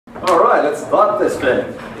Alright, let's start this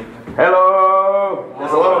thing. Hello!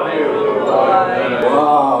 There's a lot of you.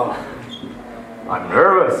 Wow. I'm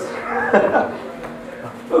nervous.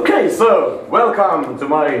 Okay, so welcome to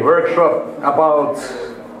my workshop about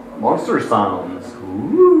monster sounds.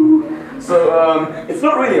 Ooh. So it's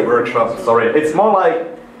not really a workshop, sorry. It's more like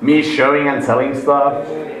me showing and telling stuff,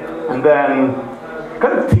 and then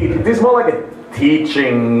kind of this is more like a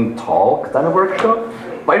teaching talk than a workshop.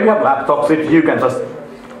 But if you have laptops, if you can just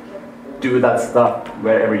do that stuff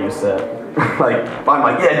wherever you sit. Like, I'm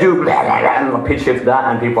like, yeah, do blah, blah, blah, and I'll pitch shift that,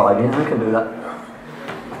 and people are like, yeah, I can do that.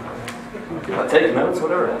 I take notes,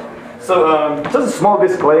 whatever. So, just a small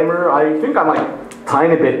disclaimer, I think I'm like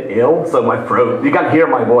tiny bit ill, so my throat, you can hear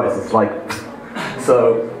my voice, it's like,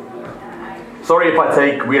 so, sorry if I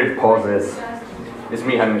take weird pauses. It's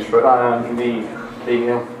me having being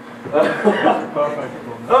ill.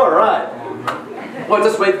 Alright. Well,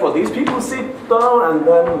 just wait for these people to sit down and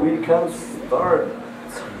then we can start.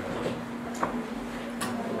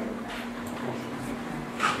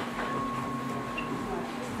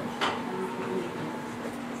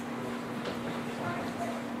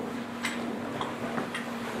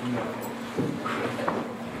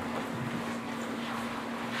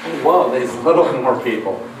 Wow, there's a lot more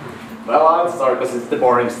people. Well, I'll start because it's the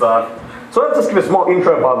boring stuff. So let's just give a small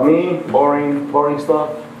intro about me, boring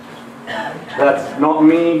stuff. That's not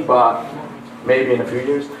me, but maybe in a few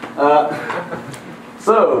years.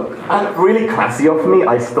 So, and really classy of me,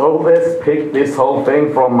 I stole this, picked this whole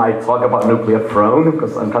thing from my talk about nuclear throne,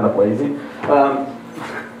 because I'm kind of lazy.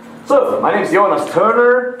 So, my name's Joonas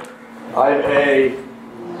Turner. I'm a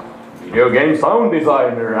video game sound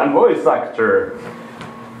designer and voice actor.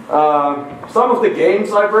 Some of the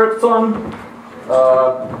games I've worked on,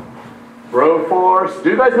 Broforce. Do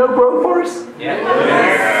you guys know Broforce?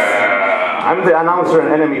 Yeah. I'm the announcer and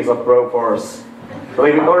enemies of Broforce,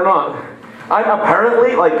 believe it or not. I'm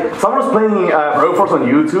apparently, like, someone was playing Broforce on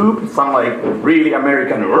YouTube, some like really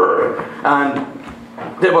American word, and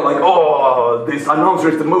they were like, oh, this announcer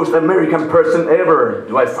is the most American person ever.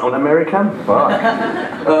 Do I sound American? Fuck.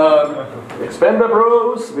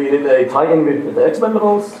 Expendables, we did a tie-in with the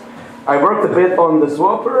Expendables. I worked a bit on the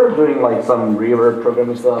swapper, doing like some reverb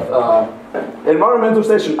programming stuff. Environmental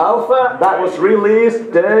Station Alpha, that was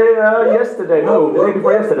released yesterday. No, the day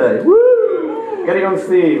before yesterday. Woo! Getting on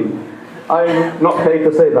Steam. I'm not paid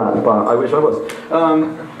to say that, but I wish I was.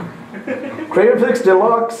 Creative Fix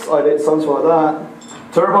Deluxe, I did songs for that.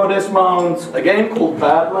 Turbo Dismount, a game called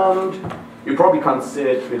Badland. You probably can't see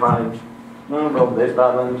it behind. No, probably there's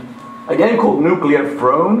Badland. A game called Nuclear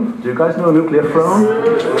Throne. Do you guys know Nuclear Throne?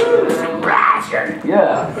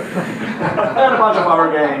 Yeah. And a bunch of other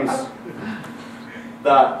games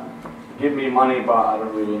that give me money, but I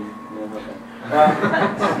don't really. Yeah, okay.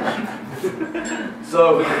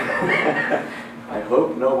 So, I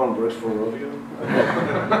hope no one works for Rovio.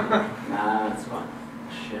 Nah, that's fine.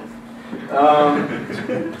 Shit.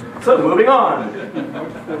 So, moving on.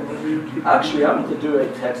 Actually, I want to do a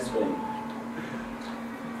text thing.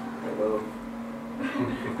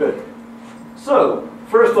 Good. So,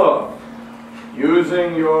 first off,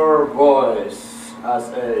 using your voice as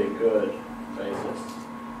a good basis.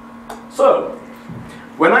 So,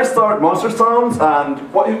 when I start monster sounds, and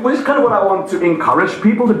which is kind of what I want to encourage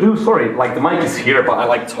people to do. Sorry, like the mic is here, but I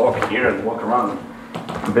like talk here and walk around.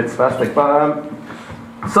 A bit spastic, but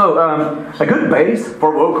a good base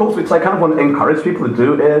for vocals, which I kind of want to encourage people to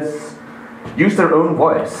do, is use their own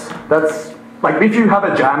voice. That's like if you have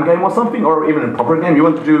a jam game or something, or even a proper game, you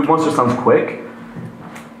want to do monster sounds quick,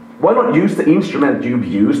 why not use the instrument you've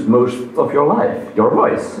used most of your life, your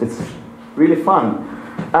voice? It's really fun.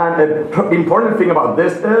 And an important thing about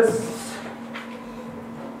this is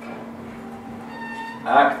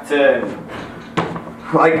acting.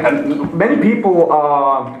 Like, many people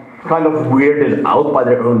are kind of weirded out by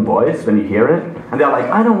their own voice when you hear it, and they're like,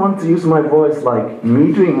 I don't want to use my voice like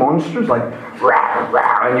me doing monsters, like rah,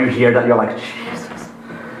 rah, and you hear that, you're like, Jesus,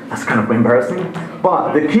 that's kind of embarrassing.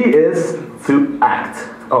 But the key is to act.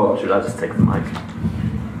 Oh, should I just take the mic?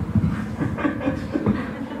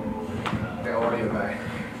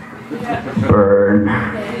 Burn.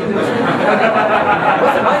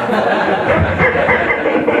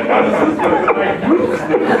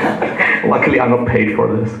 Luckily, I'm not paid for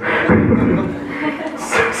this.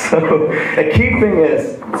 So, a key thing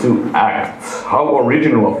is to act. How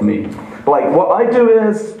original of me. Like, what I do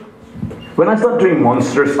is, when I start doing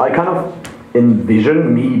monsters, I kind of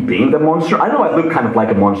envision me being the monster. I know I look kind of like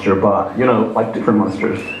a monster, but, you know, like different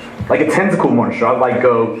monsters. Like a tentacle monster, I'd like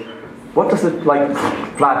go, what does it, like,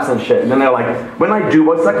 flaps and shit. And then they're like, when I do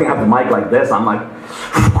voice acting, I have the mic like this, I'm like,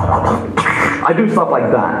 I do stuff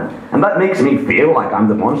like that. And that makes me feel like I'm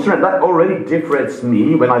the monster, and that already differentiates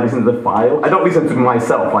me when I listen to the file. I don't listen to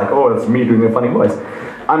myself like, oh, it's me doing a funny voice.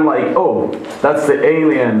 I'm like, oh, that's the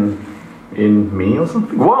alien in me or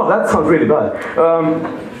something? Wow, that sounds really bad.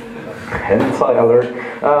 Hentai alert.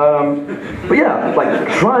 But yeah, like,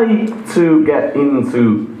 try to get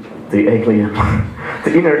into the alien,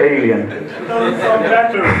 the inner alien.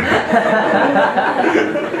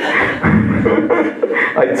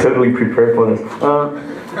 I totally prepared for this.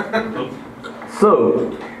 So,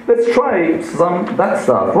 let's try that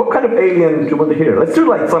stuff. What kind of alien do you want to hear? Let's do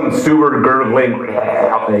like some super gurgling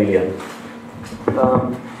alien.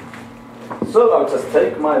 So I'll just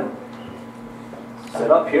take my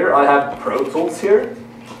setup here. I have Pro Tools here.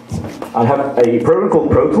 I have a program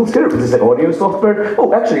called Pro Tools here, which is an audio software.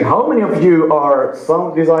 Oh, actually, how many of you are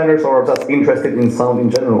sound designers or just interested in sound in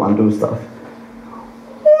general and do stuff?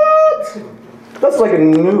 What? That's like a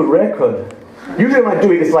new record. Usually when I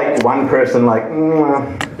do it, it's like one person, like,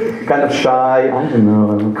 kind of shy, I don't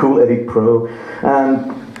know, cool Edit Pro.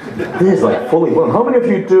 And this is like fully blown. How many of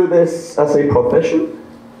you do this as a profession?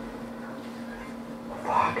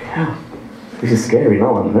 Fuck, yeah. This is scary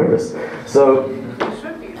now, I'm nervous. So,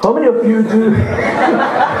 how many of you do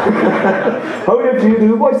how many of you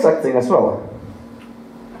do voice acting as well?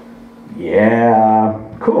 Yeah,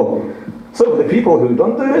 cool. So the people who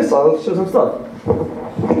don't do this, I'll show some stuff.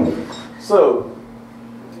 So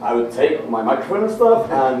I would take my microphone and stuff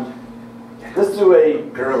and let's do a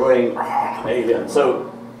gurgling alien. So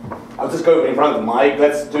I'll just go in front of the mic.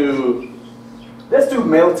 Let's do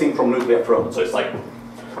melting from nuclear throat. So it's like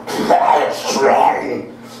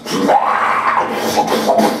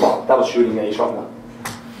that was shooting a shotgun.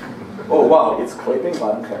 Oh wow, it's clipping, but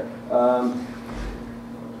I don't care.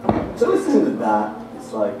 So listen to that.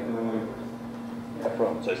 It's like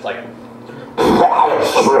so it's like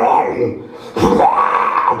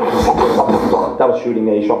that was shooting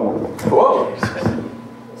a shotgun. Whoa.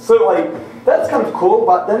 So like that's kind of cool,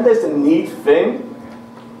 but then there's a neat thing.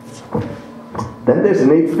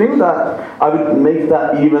 That I would make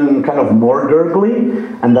that even kind of more gurgly,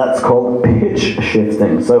 and that's called pitch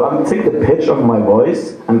shifting. So I would take the pitch of my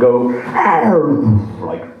voice and go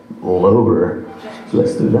like lower. So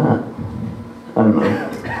let's do that. I don't know.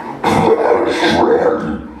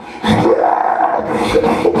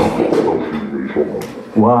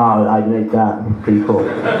 Wow, I made that pretty cool.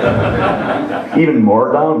 Even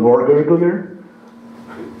more down, more gurglier.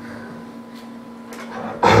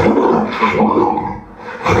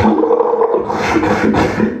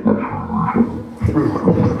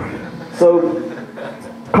 So,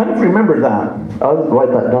 kind of remember that. I'll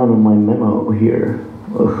write that down on my memo here.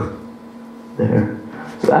 Ugh. There.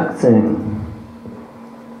 So acting.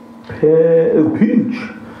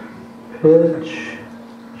 Pitch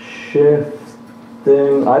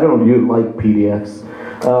shifting. I don't know, you like PDFs.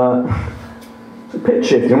 So pitch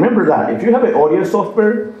shifting, remember that. If you have an audio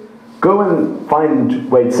software, go and find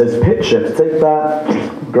where it says pitch shift. Take that,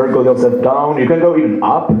 gurgle yourself down. You can go even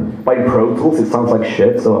up. By Pro Tools, it sounds like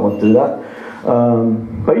shit, so I won't do that.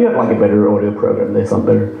 But you have like a better audio program, they sound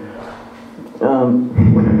better.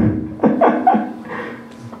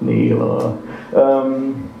 Neela.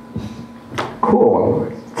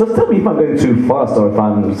 Cool. Just tell me if I'm going too fast or if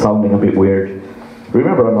I'm sounding a bit weird.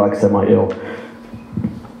 Remember, I'm like semi-ill.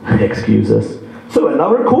 Excuses. So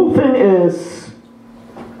another cool thing is,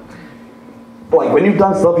 like when you've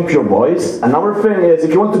done stuff with your voice, another thing is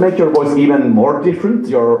if you want to make your voice even more different,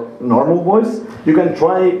 your normal voice, you can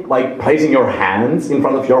try like placing your hands in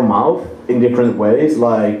front of your mouth in different ways.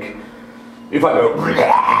 Like if I go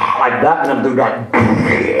like that and I do that,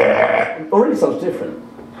 it already sounds different.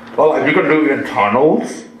 Or like you can do it in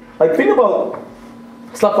tunnels. Like think about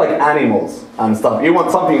stuff like animals and stuff. You want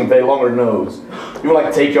something with a longer nose. You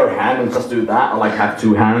like take your hand and just do that, or like have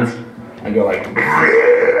two hands and go like.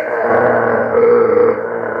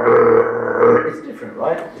 It's different,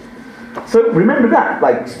 right? So remember that,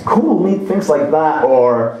 like cool, neat things like that,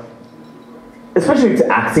 or especially the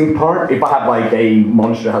acting part. If I have like a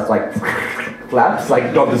monster has like flaps,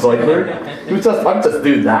 like Dr. Zoidberg, I just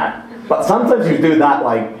do that. But sometimes you do that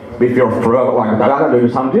like with your throat, like that, do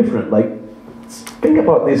something different. Like think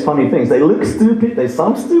about these funny things. They look stupid, they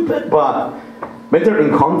sound stupid, but when they're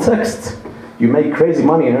in context, you make crazy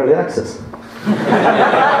money in early access.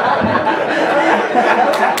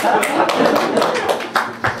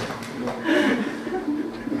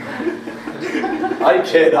 I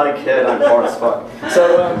kid, I'm poor as fuck. So,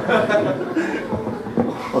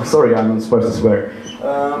 oh sorry, I'm supposed to swear.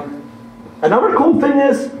 Another cool thing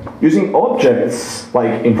is using objects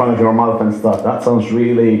like in front of your mouth and stuff. That sounds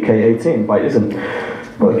really K-18, but it isn't.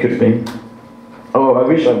 Well, it could be. Oh, I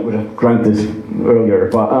wish I would have drank this earlier,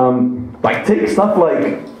 but like take stuff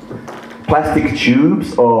like plastic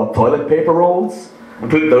tubes or toilet paper rolls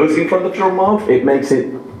and put those in front of your mouth. It makes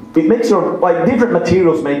your, like, different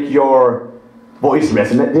materials make your voice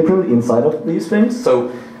resonate differently inside of these things.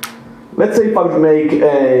 So let's say if I would make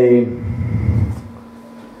a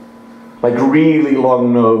like really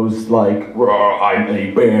long nose, like I'm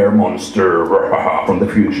a bear monster from the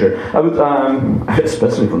future. I would,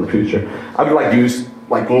 especially from the future, I would like use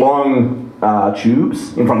like long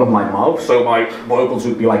tubes in front of my mouth, so my vocals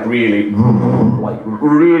would be like really like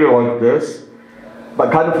this,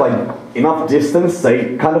 but kind of like enough distance, so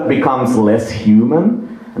it kind of becomes less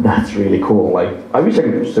human, and that's really cool. Like I wish I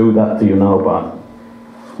could show that to you now, but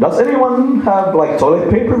does anyone have like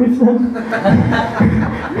toilet paper with them?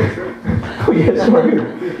 Oh yes, sure.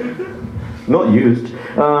 Not used.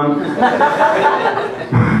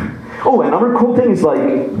 Oh, another cool thing is like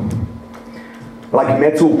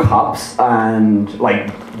metal cups and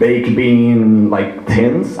like baked bean like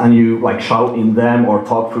tins, and you like shout in them or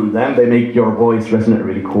talk through them. They make your voice resonate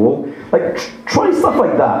really cool. Like try stuff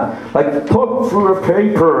like that. Like talk through a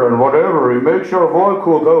paper and whatever. It makes your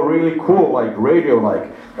vocal go really cool, like radio like.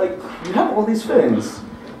 Like you have all these things.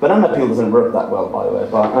 Banana peel doesn't work that well, by the way.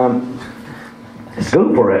 But let's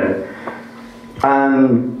go for it.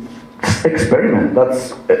 And experiment.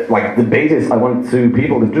 That's like the basis I want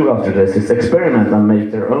people to do after this is experiment and make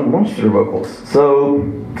their own monster vocals. So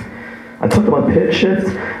I talked about pitch shift.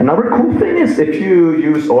 Another cool thing is if you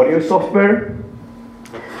use audio software,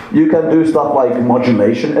 you can do stuff like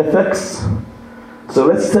modulation effects. So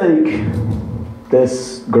let's take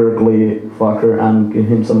this gurgly fucker and give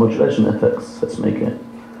him some modulation effects. Let's make it.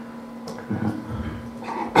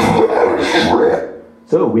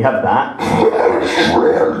 So we have that.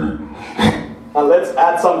 And let's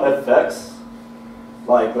add some effects,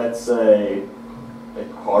 like let's say a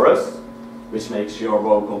chorus, which makes your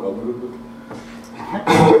vocal go.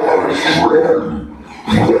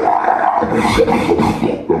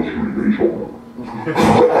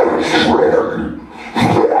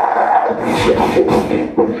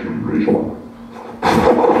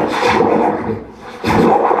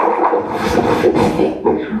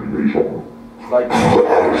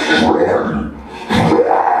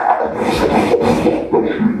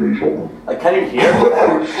 Like can you hear?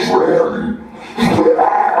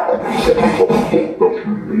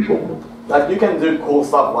 Like you can do cool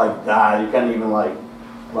stuff like that. You can even like,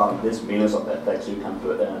 well, there's millions of effects you can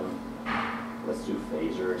put in. Let's do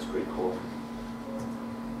phaser, it's pretty cool.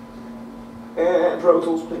 And Pro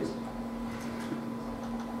Tools, please.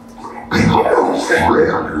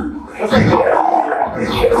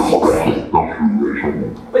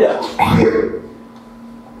 But yeah.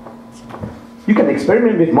 You can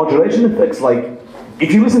experiment with modulation effects, like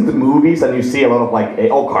if you listen to movies and you see a lot of like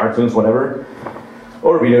all cartoons, whatever,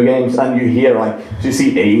 or video games, and you hear like you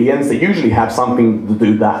see aliens, they usually have something to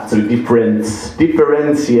do that to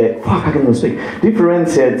differentiate. Fuck, I can't even speak.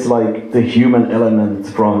 Differentiates like the human element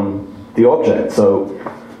from the object. So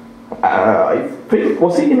I think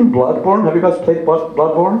was he in Bloodborne? Have you guys played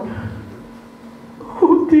Bloodborne?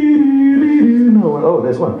 No. Oh,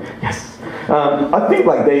 there's one. Yes. I think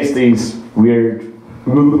like there's these weird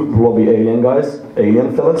blobby alien guys,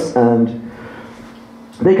 alien fellas, and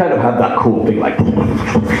they kind of have that cool thing like, and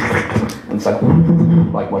it's like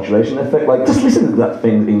modulation effect. Like just listen to that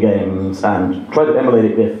thing in games and try to emulate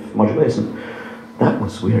it with modulation. That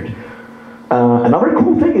was weird. Another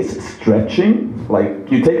cool thing is stretching. Like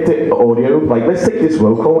you take the audio, like let's take this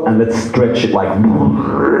vocal and let's stretch it like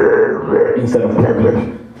instead of.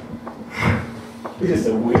 This is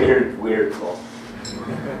a weird call.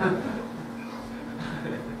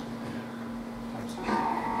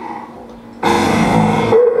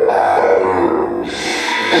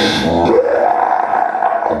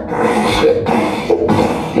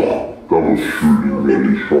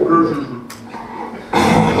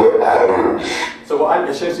 So what I'm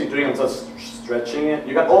essentially doing, I'm just stretching it.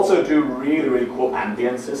 You can also do really cool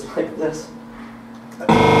ambiances like this.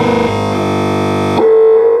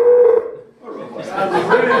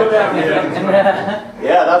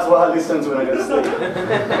 Yeah, that's what I listen to when I go to sleep.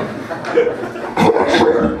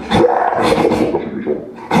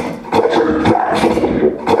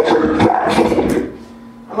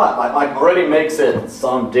 Like already makes it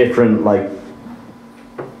sound different, like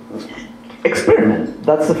experiment.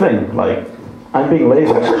 That's the thing. Like I'm being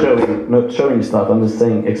lazy, not showing stuff. I'm just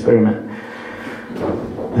saying experiment.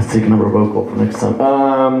 Let's take another vocal for next time.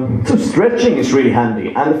 So stretching is really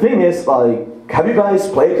handy, and the thing is, like, have you guys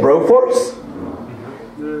played Broforce?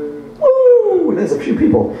 Woo! There's a few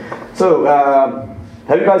people. So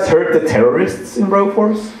have you guys heard the terrorists in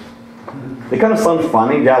Broforce? They kind of sound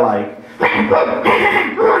funny. They're like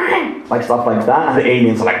stuff like that, and the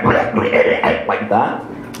aliens are like that.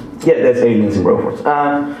 Yeah, there's aliens in Broforce.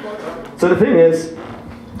 So the thing is,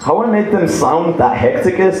 how I made them sound that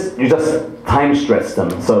hectic is you just time stretch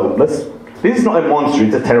them. So this is not a monster,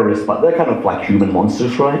 it's a terrorist, but they're kind of like human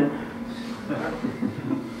monsters, right?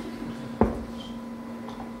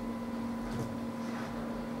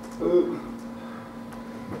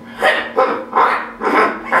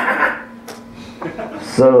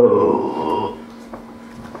 So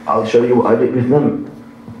I'll show you what I did with them.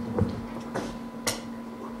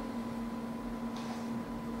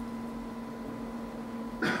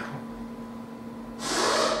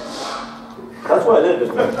 That's what I did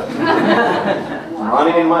with them.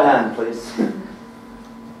 Money in my hand, please.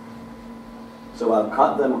 So I've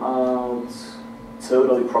cut them out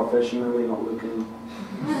totally professionally, not looking.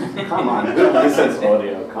 Come on, who listens to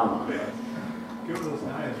audio? Come on. Give us a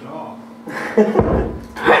nice job.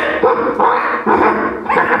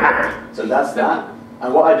 So that's that.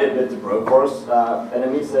 And what I did with the Broforce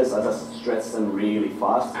enemies is I just stretched them really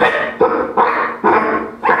fast.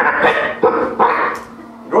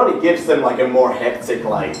 It really gives them like a more hectic,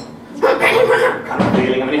 like kind of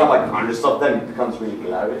feeling. I mean, you have like hundreds of them, it becomes really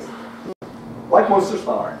hilarious. Like monsters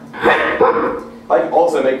are. I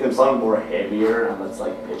also make them sound more heavier, and let's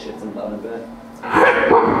like pitch it down a bit.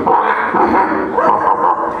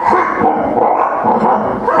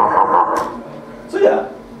 So yeah,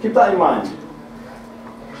 keep that in mind.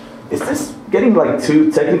 Is this getting like too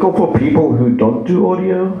technical for people who don't do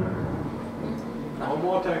audio? No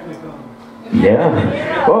more technical.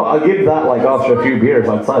 Yeah. Well, I'll give that like after a few beers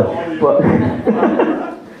outside. But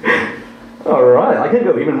all right, I can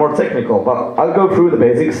go even more technical, but I'll go through the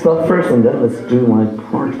basic stuff first, and then let's do my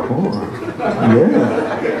hardcore. Yeah.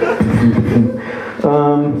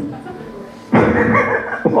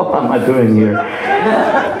 What am I doing here?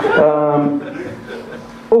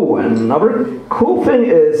 Oh, another cool thing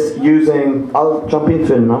is using. I'll jump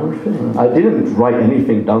into another thing. I didn't write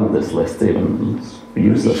anything down on this list even. It's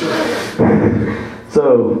useless.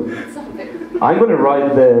 So I'm going to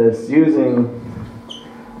write this using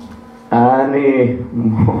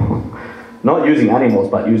not using animals,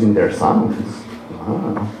 but using their sounds.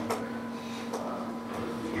 Ah.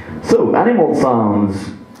 So animal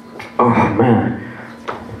sounds. Oh man.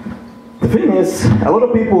 The thing is, a lot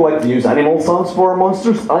of people like to use animal sounds for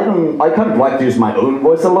monsters. I kind of like to use my own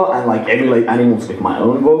voice a lot and like emulate animals with my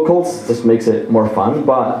own vocals. Just makes it more fun.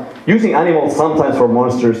 But using animals sometimes for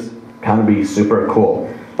monsters can be super cool.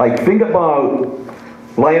 Like think about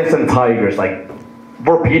lions and tigers. Like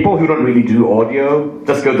for people who don't really do audio,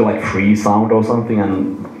 just go to like FreeSound or something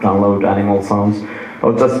and download animal sounds.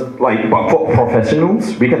 Or just like, but for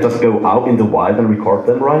professionals, we can just go out in the wild and record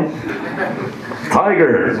them, right?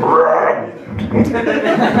 Tigers!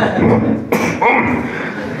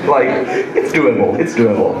 Like, it's doable, it's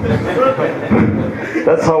doable.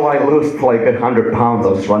 That's how I lost like 100 pounds. I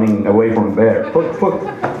was running away from a bear.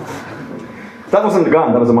 That wasn't a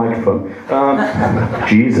gun, that was a microphone.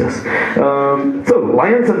 Jesus. So,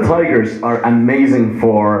 lions and tigers are amazing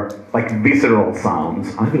for like visceral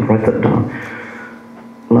sounds. I will write that down.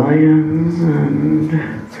 Lions and...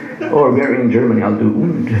 Or we're in Germany, I'll do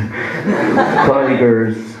und.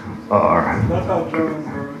 Tigers are... That's how German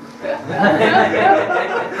works.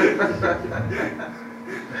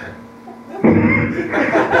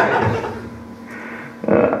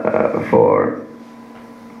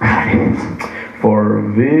 For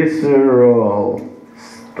visceral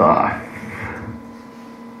stuff.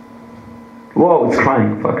 Whoa, it's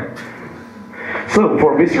crying, fuck. So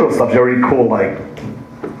for visceral stuff, they're really cool, like,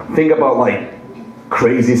 think about like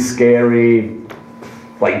crazy, scary,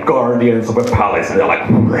 like guardians of a palace, and they're like,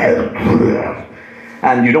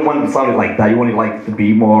 and you don't want it to sound like that. You want it like to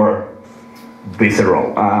be more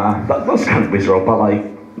visceral. That was kind of visceral, but like,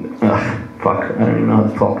 fuck, I don't even know how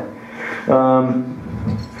to talk.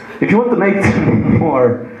 If you want to make them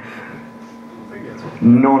more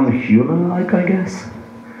non-human-like, I guess,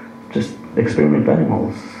 just experiment with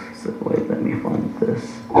animals. So wait, let me find this.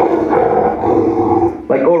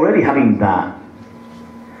 Like already having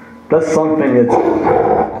that's something that's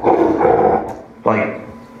like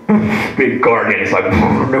big guardian, it's like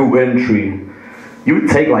no entry. You would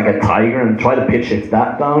take like a tiger and try to pitch it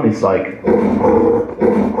that down, it's like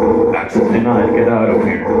access denied, get out of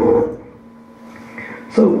here.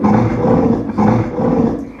 So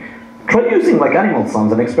try using like animal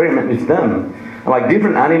sounds and experiment with them. And like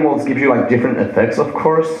different animals give you like different effects, of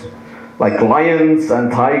course. Like lions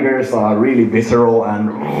and tigers are really visceral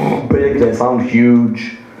and big, they sound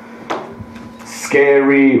huge.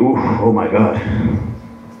 scary. Ooh, oh my god.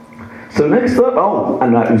 So next up,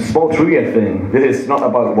 and a small trivia thing. This is not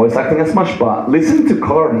about voice acting as much, but listen to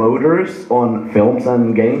car motors on films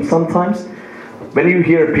and games sometimes. When you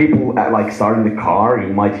hear people like starting the car,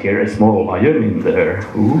 you might hear a small lion in there.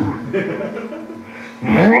 Ooh.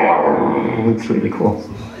 It's really cool.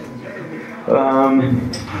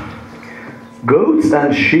 Goats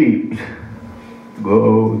and sheep.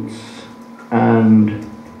 Goats and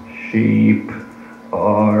sheep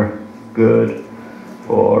are good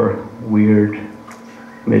for weird,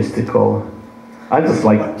 mystical. I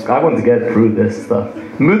want to get through this stuff.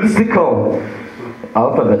 Mystical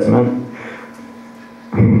alphabets, man.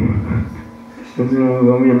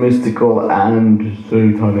 Mystical and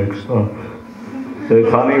satanic stuff.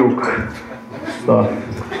 Satanic stuff.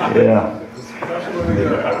 Yeah.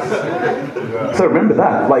 So remember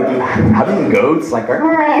that, like having goats, like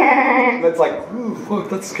that's like, ooh, fuck,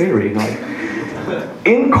 that's scary. Like,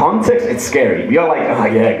 in context, it's scary. You're like, oh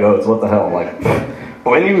yeah, goats, what the hell? Like,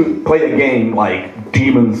 but when you play a game like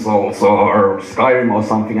Demon Souls or Skyrim or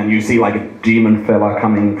something, and you see like a demon fella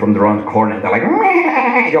coming from the round corner, and they're like,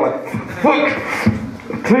 you're like, fuck,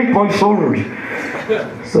 take my sword.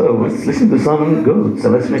 So let's listen to some goats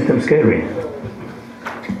and let's make them scary.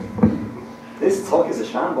 This talk is a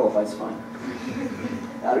shambles, that's fine.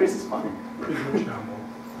 Aris is funny.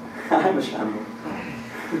 I'm a shambles.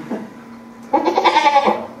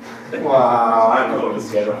 Wow, I'm a little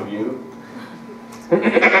scared of you. Okay.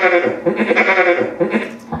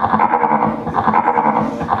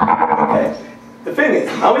 The thing is,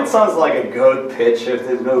 now it sounds like a good pitch shift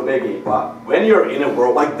is no biggie, but when you're in a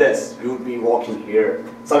world like this, you would be walking here,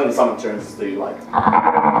 suddenly someone turns to you like,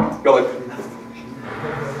 you're like,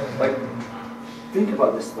 think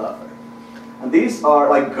about this stuff. And these are,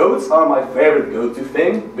 like, goats are my favorite go-to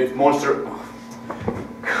thing with monster.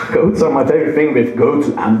 Goats are my favorite thing with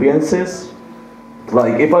go-to ambiences.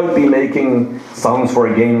 Like, if I would be making sounds for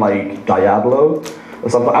a game like Diablo or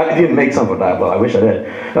something, I didn't make some for Diablo, I wish I did.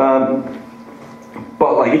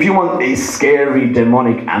 But like, if you want a scary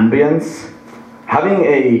demonic ambience, having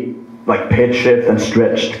a like pitch shift and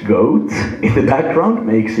stretched goat in the background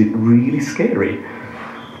makes it really scary.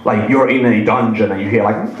 Like you're in a dungeon and you hear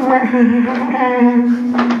like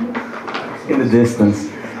in the distance.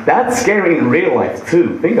 That's scary in real life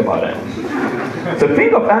too. Think about it. So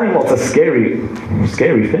think of animals as scary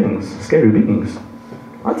things, scary beings.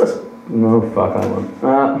 I just no fuck I want.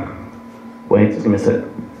 Wait, just give me a sec.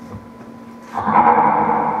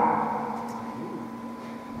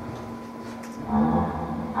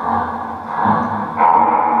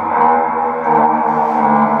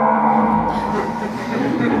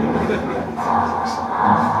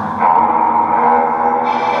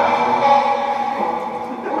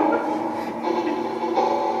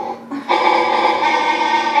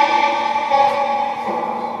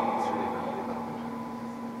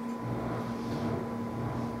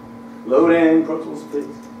 Loading, Pro Tools, please.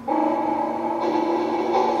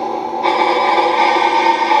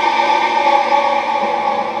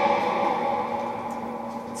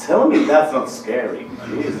 Tell me that's not scary.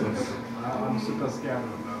 Jesus. I'm super scared of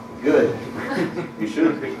that. Good. You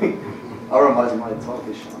should be. Otherwise, my talk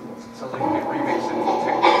is shambles. Sounds like a big remix in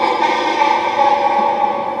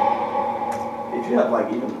If you have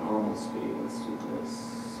like even normal speed, let's do this.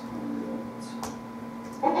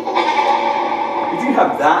 If you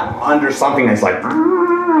have that under something that's like a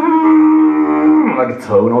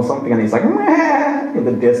tone or something, and it's like in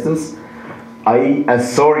the distance, I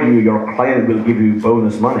assure you, your client will give you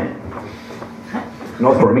bonus money.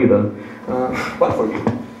 Not for me though, but for you.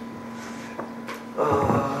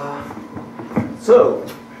 So,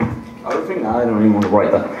 other thing, I don't even want to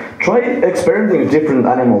write that. Try experimenting with different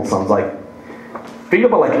animal sounds. Like, think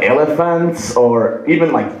about like elephants or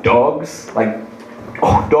even like dogs. Like,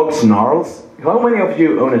 dog snarls. How many of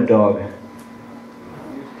you own a dog?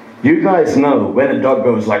 You guys know when a dog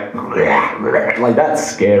goes like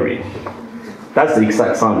that's scary. That's the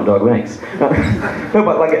exact sound a dog makes. No,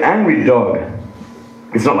 but like an angry dog,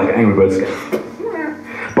 it's not like an Angry Birds game.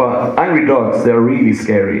 But angry dogs, they're really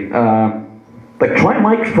scary. Like try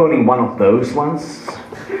microphoning one of those ones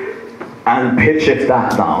and pitch shift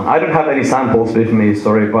that down. I don't have any samples with me,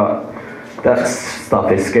 sorry, but that stuff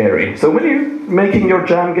is scary. So when you're making your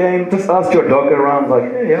jam game, just ask your dog around, like,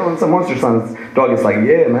 hey, I want some monster sounds. Dog is like,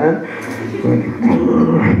 yeah, man.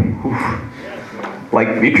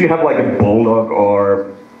 Like, if you have like a bulldog or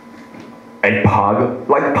a pug,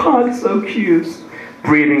 like pug, so cute.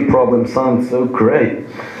 Breathing problem sounds so great.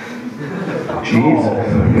 Jesus.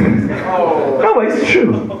 No, but it's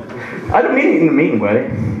true. I don't mean it in a mean way.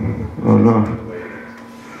 Oh no.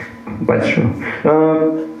 quite true.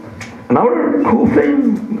 Another cool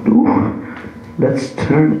thing. Ooh, let's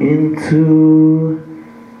turn into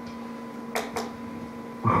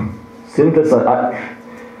synthesizer.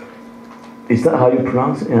 Is that how you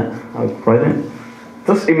pronounce it? Yeah, I'll write it.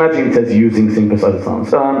 Just imagine it says using synthesizer sounds.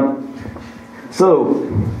 So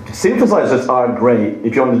synthesizers are great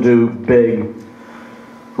if you want to do big,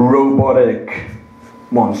 robotic,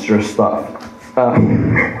 monstrous stuff.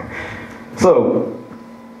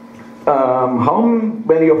 How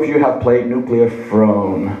many of you have played Nuclear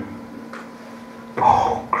Throne?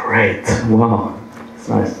 Oh, great! Wow, it's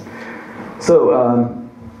nice. So,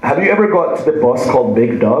 have you ever got to the boss called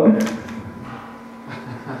Big Dog?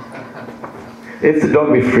 It's the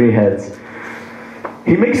dog with 3 heads.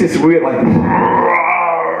 He makes this weird, like,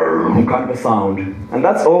 kind of a sound, and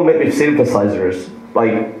that's all made with synthesizers.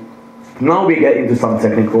 Like, now we get into some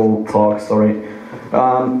technical talk. Sorry.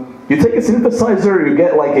 You take a synthesizer, you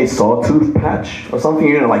get like a sawtooth patch or something,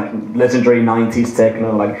 you know, like legendary 90s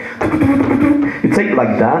techno, like you take it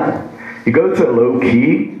like that, you go to a low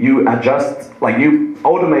key, you adjust, like you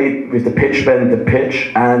automate with the pitch bend, the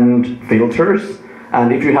pitch and filters,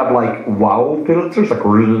 and if you have like wow filters, like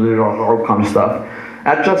all kind of stuff,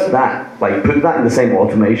 adjust that, like put that in the same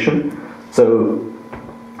automation, so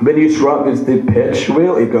when you scrub with the pitch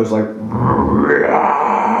wheel, it goes like.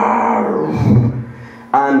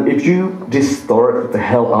 And if you distort the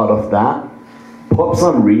hell out of that, pop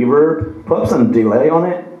some reverb, pop some delay on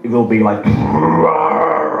it, it will be like.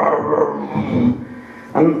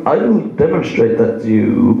 And I will demonstrate that to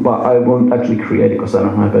you, but I won't actually create it because I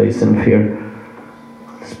don't have a synth here.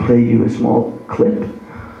 Let's play you a small clip.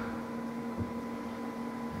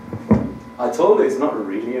 I told you it's not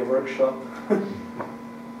really a workshop.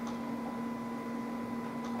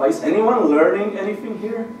 Is anyone learning anything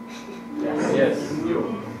here? Yes. Yes.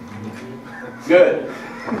 Good.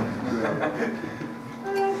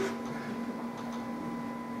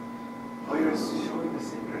 Oh, you're showing the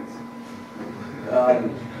secrets.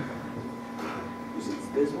 Is it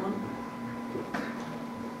this one?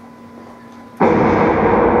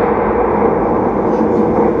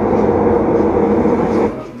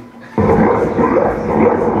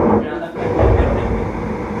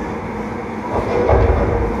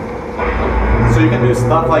 So you can do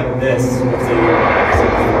stuff like this.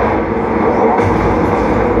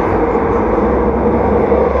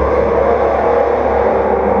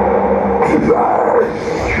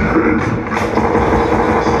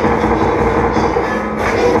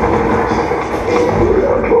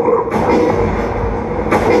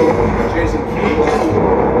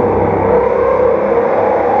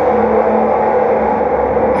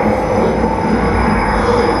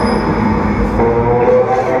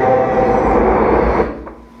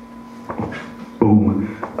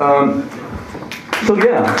 So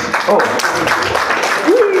yeah,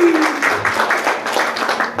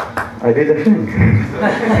 I did a thing.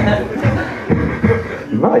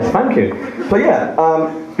 Nice, thank you. But yeah,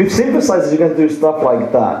 with synthesizers you can do stuff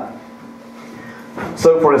like that.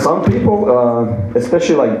 So for some people,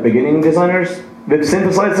 especially like beginning designers, with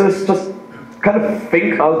synthesizers, just kind of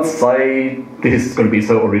think outside. This is going to be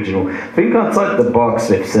so original. Think outside the box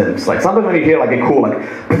with synths. Like sometimes when you hear like a cool like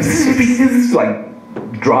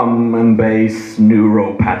drum and bass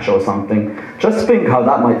neuro patch or something, just think how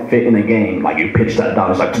that might fit in a game. Like you pitch that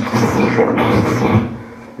down, it's like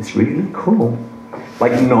it's really cool.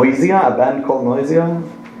 Like Noisia, a band called Noisia,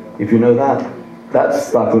 if you know that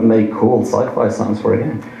stuff would make cool sci-fi sounds for a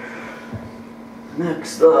game.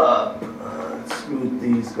 Next up, let's move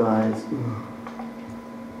these guys.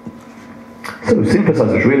 So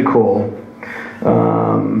synthesizer is really cool.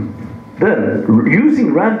 Then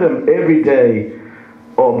using random everyday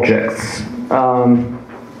objects. A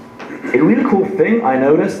really cool thing I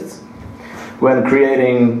noticed when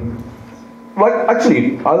creating, like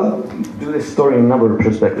actually I'll do this story in another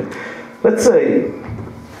perspective. Let's say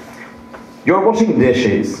you're washing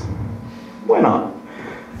dishes, why not?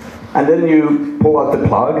 And then you pull out the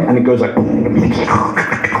plug and it goes like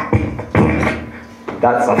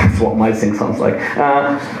that's what my sink sounds like.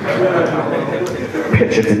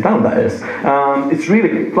 Pitches it down, that is. It's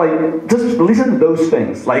really, like, just listen to those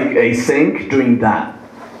things, like a sink doing that.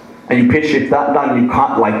 And you pitch it that down, you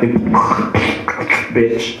can't, like, the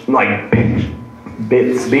bitch, like, pitch,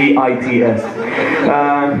 bits, B-I-T-S.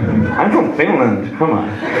 I'm from Finland, come on.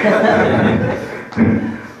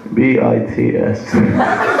 B-I-T-S.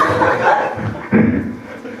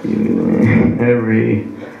 Every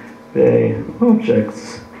day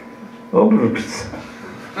objects. Objects.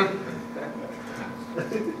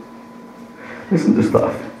 Listen to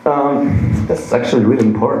stuff. That's actually really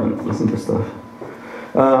important. Listen to stuff.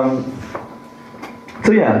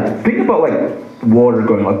 So yeah, think about like water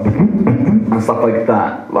going like and stuff like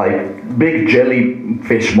that, like big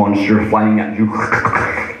jellyfish monster flying at you,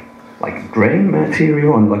 like drain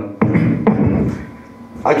material and like.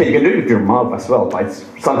 Okay, you can do it with your mouth as well, but it's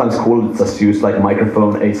sometimes cool to just use like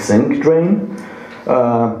microphone async drain.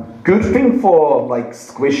 Good thing for like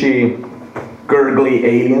squishy, gurgly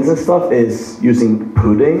aliens and stuff is using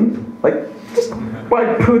pudding. Like just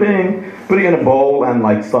like putting in a bowl and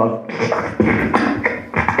like start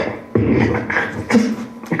just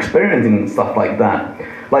experimenting stuff like that.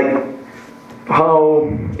 Like how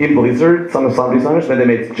in Blizzard, some sound designers when they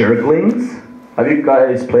made jerklings. Have you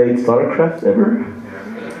guys played StarCraft ever?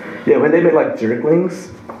 Yeah, when they made like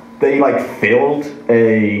jerklings, they like filled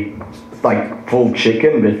a like full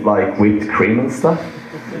chicken with like whipped cream and stuff.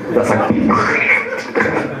 That's like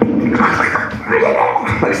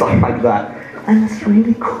like stuff like that, and it's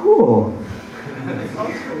really cool.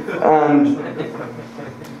 And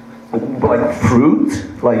like fruit,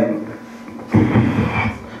 like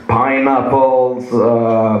pineapples,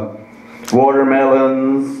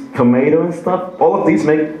 watermelons, tomato and stuff. All of these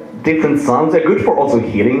make different sounds. They're good for also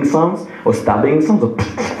hitting sounds or stabbing sounds.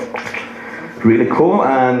 Really cool.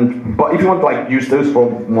 But if you want to like use those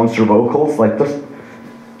for monster vocals, like just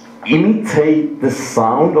imitate the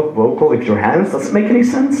sound of vocal with your hands. Doesn't make any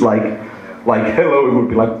sense. Like hello, it would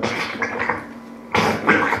be like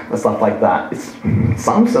and stuff like that. It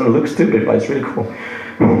sounds and looks stupid, but it's really cool.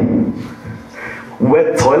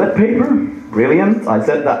 Wet toilet paper, brilliant. I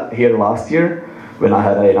said that here last year when I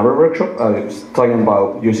had another workshop. I was talking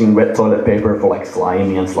about using wet toilet paper for like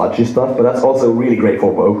slimy and sludgy stuff, but that's also really great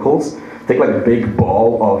for vocals. Take like a big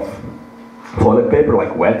ball of toilet paper,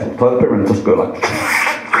 like wet toilet paper, and just go like,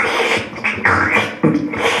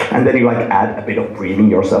 and then you like add a bit of breathing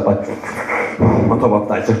yourself, like on top of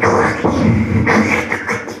that.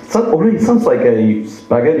 So already sounds like a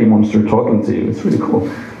spaghetti monster talking to you. It's really cool.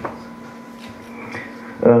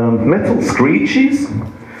 Metal screeches.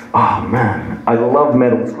 Oh man, I love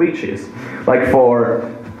metal screeches. Like for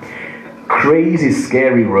crazy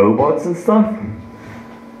scary robots and stuff.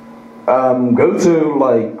 Go to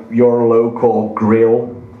like your local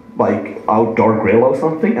grill, like outdoor grill or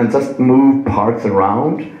something, and just move parts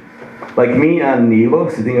around. Like me and Nilo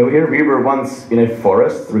sitting over here, we were once in a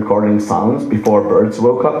forest recording sounds before birds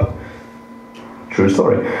woke up. True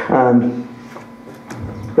story. And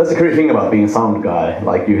that's the crazy thing about being a sound guy.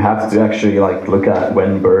 Like you have to actually like look at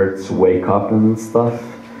when birds wake up and stuff.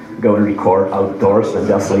 Go and record outdoors when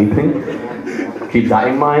they're sleeping. Keep that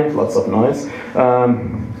in mind. Lots of noise.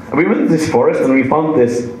 We went to this forest and we found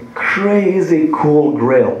this crazy cool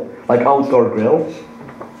grill, like outdoor grill.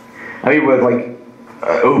 And we were like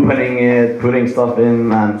opening it, putting stuff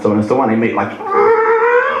in, and so on and so on. It made like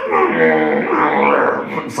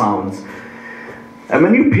sounds. And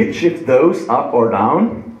when you pitch shift those up or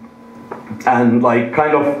down, and like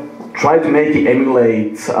kind of try to make it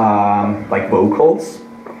emulate like vocals,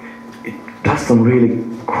 it does some really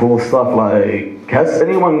cool stuff. Like, has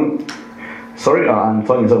anyone? Sorry, I'm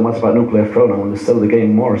talking so much about Nuclear Throne. I want to sell the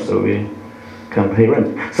game more so we can pay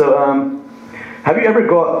rent. So, have you ever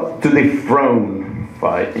got to the throne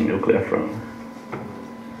fight in Nuclear Throne?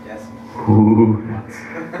 Yes. Ooh.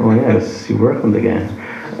 Oh yes, you work on the game.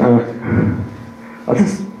 I'll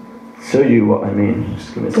just show you what I mean.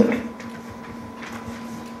 Just give me a sec.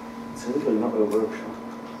 It's really not a workshop.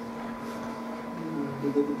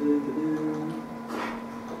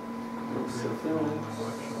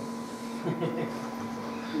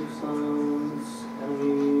 Two sounds,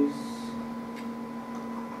 enemies.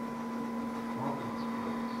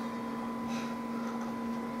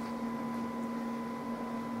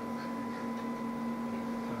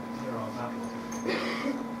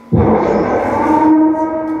 Oh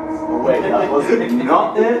wait, that was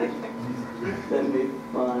not it? Let me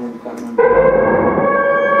find, can't remember.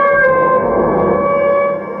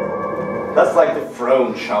 That's like the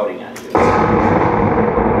throne shouting at you.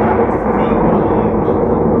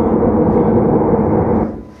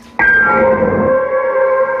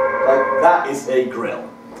 Like that is a grill.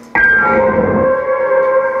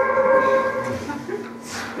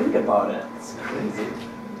 Think about it, it's crazy.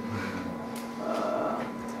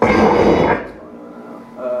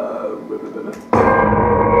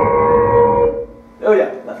 Oh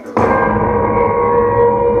yeah, that's good.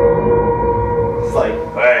 It's like,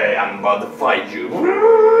 hey, I'm about to fight you.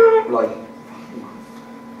 Like,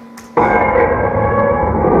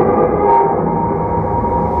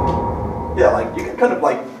 yeah, like you can kind of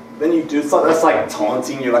like when you do something that's like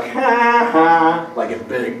taunting you, like ha ha, like a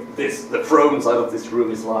big the throne side of this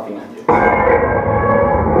room is laughing at you.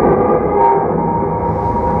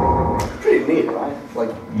 neat, right?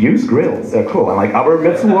 Like, use grills, they're cool. And like other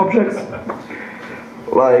metal objects,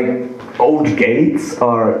 like old gates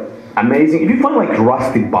are amazing. If you find like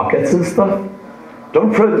rusty buckets and stuff,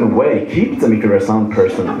 don't throw them away. Keep them if you're a sound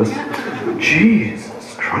person. Because,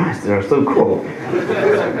 Jesus Christ, they're so cool.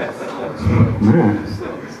 Man.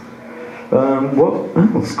 What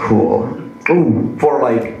else cool? Oh, for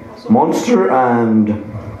like monster and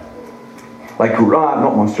like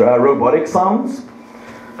not monster, robotic sounds.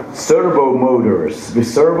 Servo motors. With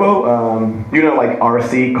servo, you know, like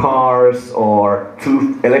RC cars or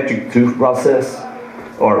electric toothbrushes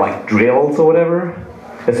or like drills or whatever,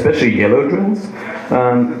 especially yellow drills.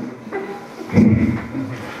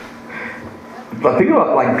 But think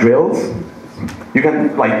about like drills. You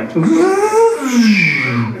can like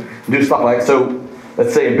do stuff like so.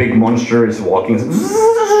 Let's say a big monster is walking.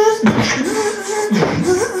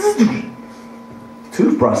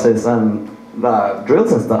 Toothbrushes and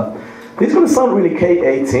drills and stuff. This is going to sound really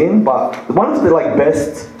K18, but one of the like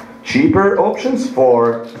best cheaper options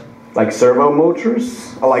for like servo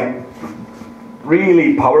motors are like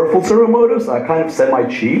really powerful servo motors are kind of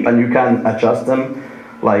semi-cheap, and you can adjust them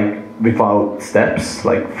like without steps,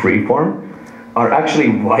 like freeform. Are actually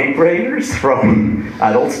vibrators from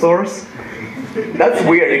adult stores. That's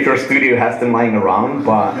weird if your studio has them lying around,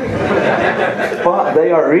 but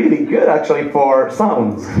they are really good actually for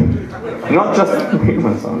sounds. Not just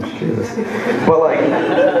human sounds, Jesus. But like,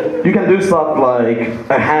 you can do stuff like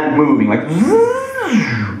a hand moving, like,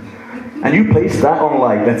 and you place that on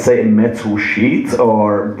like, let's say a metal sheet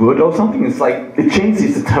or wood or something, it's like, it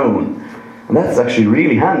changes the tone. And that's actually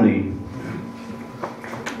really handy.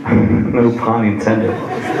 No pun intended.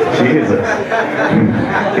 Jesus.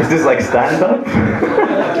 Is this like stand-up?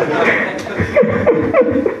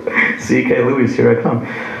 C.K. Lewis, here I come.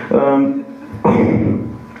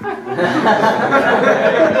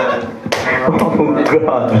 Oh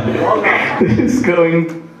God. This is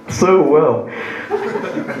going so well.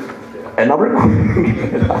 Another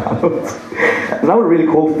really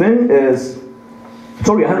cool thing is,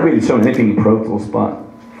 sorry, I haven't really shown anything in Pro Tools, but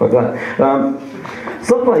fuck that.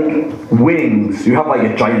 Stuff like wings. You have like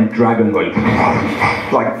a giant dragon going,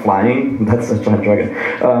 like flying. That's a giant dragon.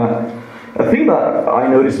 A thing that I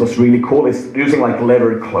noticed was really cool is using like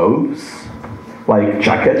leather clothes, like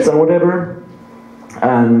jackets and whatever,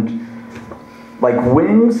 and like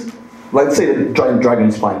wings. Let's say the giant dragon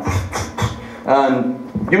is flying, and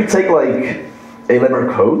you would take like a leather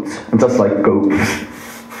coat and just like go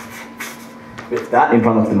with that in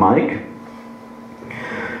front of the mic.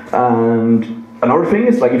 And another thing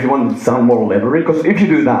is like if you want to sound more leathery, because if you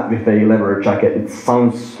do that with a leather jacket, it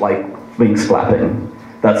sounds like wings flapping.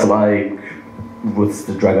 That's like, what's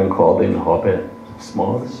the dragon called in Hobbit?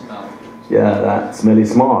 Smog? Yeah, that smelly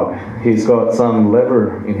Smog. He's got some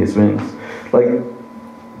leather in his wings. Like,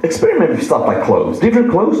 experiment with stuff like clothes.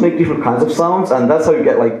 Different clothes make different kinds of sounds, and that's how you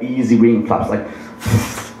get like easy wing flaps, like.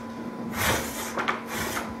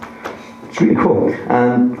 It's really cool.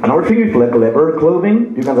 And another thing with leather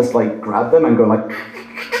clothing, you can just like grab them and go like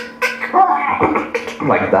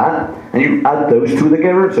that, and you add those two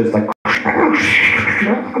together, so it's like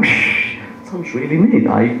sounds really neat,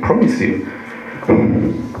 I promise you.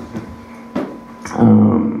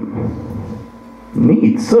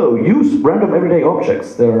 Neat. So use random everyday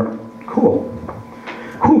objects. They're cool.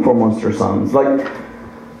 Cool for monster sounds. Like,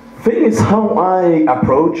 thing is how I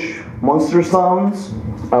approach monster sounds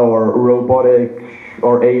or robotic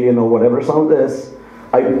or alien or whatever sound is,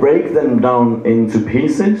 I break them down into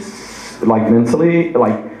pieces, like mentally.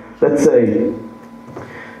 Like, let's say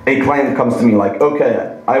a client comes to me like,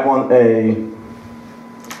 okay, I want a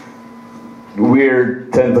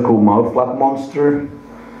weird tentacle mouth flap monster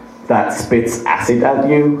that spits acid at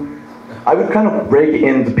you. I would kind of break it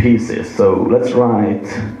into pieces. So let's write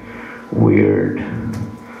weird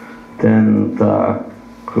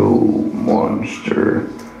tentacle monster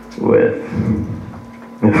with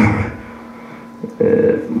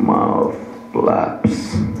mouth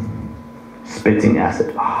flaps, spitting acid.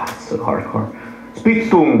 It's so hardcore.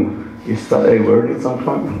 Spittung, is that a word in some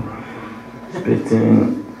kind?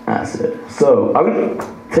 Spitting acid. So I would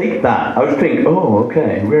take that. I would think, oh,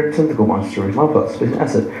 okay, weird tentacle monster with mouth flaps, spitting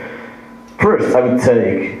acid. First, I would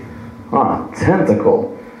take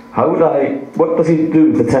tentacle. How would what does he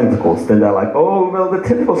do with the tentacles? Then they're like, oh, well, the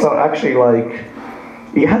tentacles are actually like,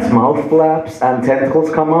 it has mouth flaps and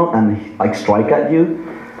tentacles come out and like strike at you.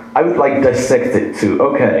 I would like dissect it too.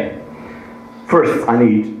 Okay, first I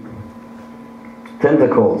need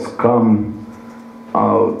tentacles come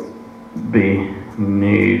out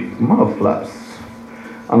beneath mouth flaps.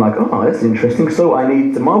 I'm like, oh, that's interesting. So I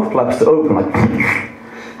need the mouth flaps to open, like,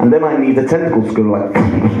 And then I need the tentacles to go like...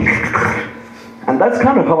 And that's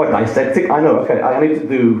kind of how I dissect it. I know, okay, I need to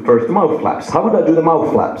do first the mouth flaps. How would I do the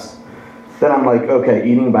mouth flaps? Then I'm like, okay,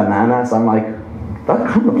 eating bananas. I'm like, that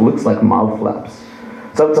kind of looks like mouth flaps.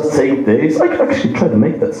 So I'll just take this. I could actually try to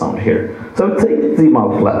make that sound here. So I'll take the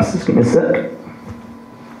mouth flaps. Just give me a sec.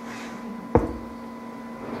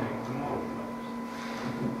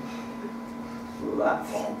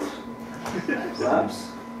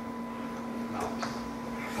 Flaps.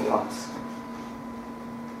 Flaps.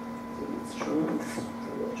 So let's try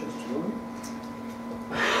just one.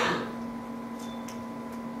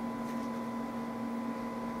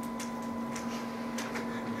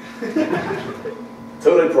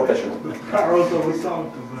 Totally professional. The powers of a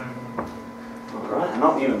sound designer. Alright, I'm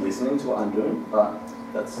not even listening to what I'm doing, but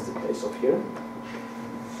that's the case of here.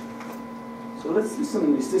 So let's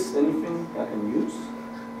listen. Is this anything I can use?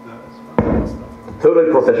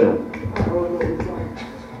 Totally professional.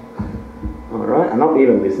 Alright, I'm not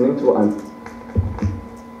even listening to what I'm...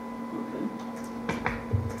 Okay.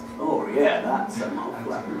 Oh yeah, that's a mouth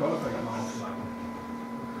flap.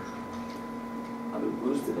 I will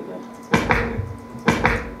boost it again.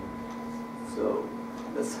 So,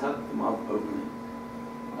 let's have the mouth opening.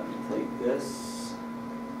 I will take this.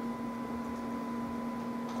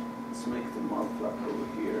 Let's make the mouth flap over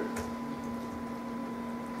here.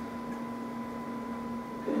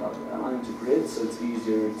 Okay, I'll align to grid so it's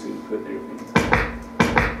easier to put everything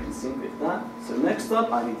in sync with that. So next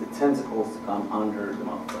up, I need the tentacles to come under the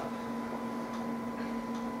mouth flap.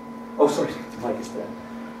 Oh, sorry, the mic is there.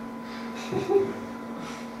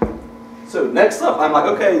 So next up, I'm like,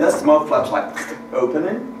 okay, that's the mouth flaps, like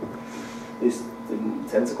opening. Is the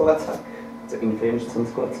tentacle attack, the infamous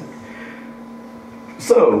tentacle attack.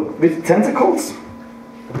 So, with tentacles,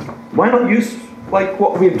 why not use like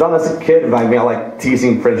what we've done as a kid, like we are like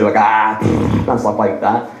teasing friends, like and stuff like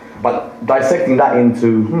that, but dissecting that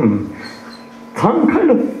into, tongue kind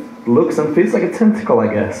of looks and feels like a tentacle, I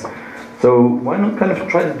guess. So why not kind of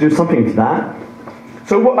try to do something to that?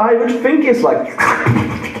 So what I would think is like,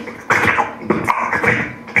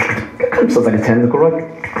 it kind of sounds like a tentacle, right?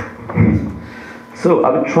 So I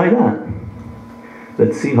would try that.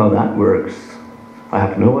 Let's see how that works. I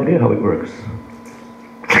have no idea how it works.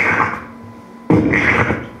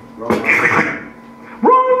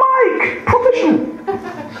 Wrong mic! Professional!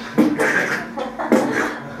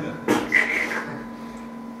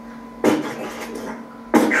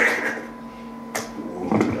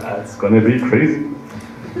 That's gonna be crazy.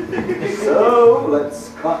 So let's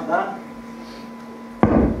cut that.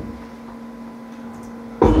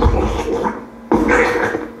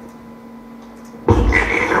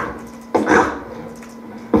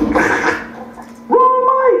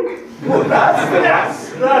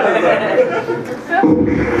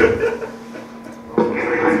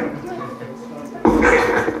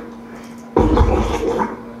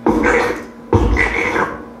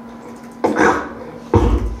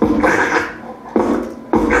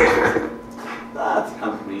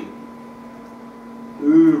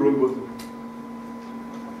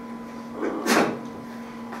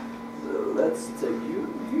 Let's take you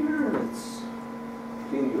here. Let's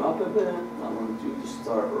clean you up a bit. I want you to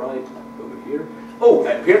start right over here. Oh,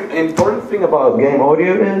 here, an important thing about game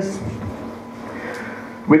audio is,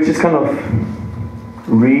 which is kind of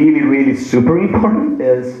really super important,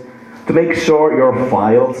 is to make sure your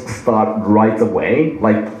files start right away.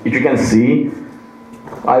 Like, if you can see,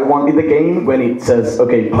 I want in the game when it says,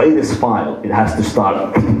 okay, play this file, it has to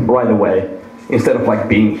start right away, instead of like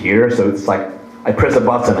being here. So it's like, I press a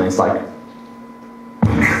button and it's like,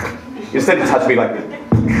 instead it has to be like,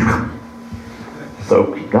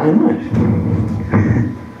 so keep that in mind.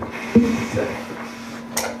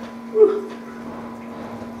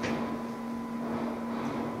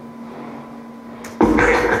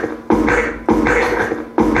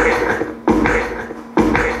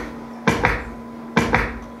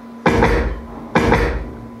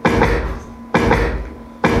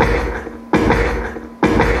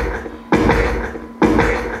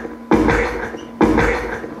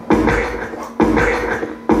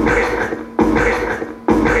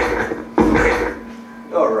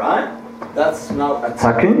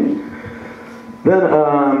 Attacking.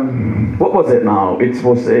 Then, what was it now? It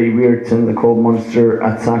was a weird tentacle monster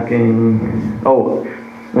attacking. Oh,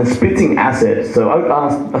 and spitting acid. So I would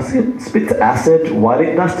ask, spit acid while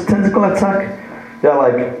it does the tentacle attack? They're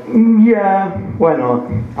like, yeah, why not?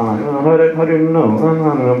 How do you know? I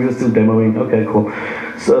don't know, we're still demoing. Okay, cool.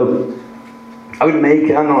 So I would make,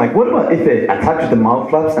 I don't know, like, what about if it attacks the mouth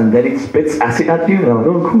flaps and then it spits acid at you? And I'm like,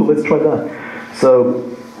 oh, cool, let's try that. So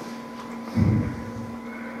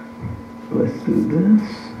let's do this.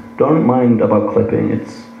 don't mind about clipping.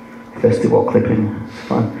 It's festival clipping. It's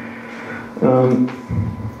fun.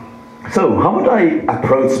 So how would I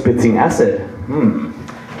approach spitting acid?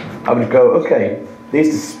 I would go, okay, this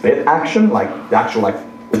is spit action, like the actual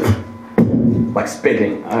like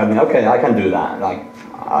spitting. I mean, okay, I can do that. Like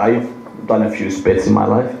I've done a few spits in my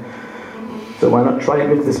life, so why not try it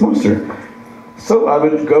with this monster? So I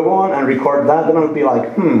would go on and record that, then I would be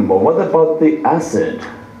like, well, what about the acid?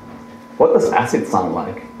 What does acid sound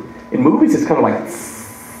like? In movies, it's kind of like,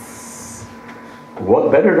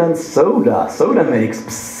 what better than soda? Soda makes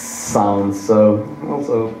sounds, so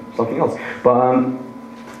also something else. But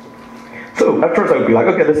so at first I would be like,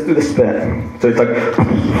 okay, let's do the spit. So it's like,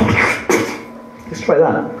 let's try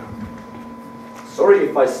that. Sorry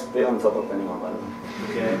if I spit on top of anyone, but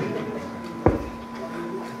okay.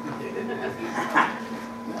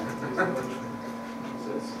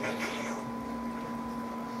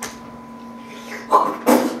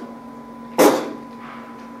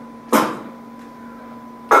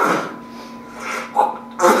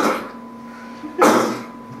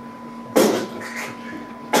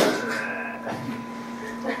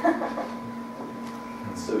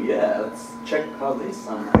 So yeah, let's check how they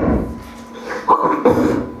sound.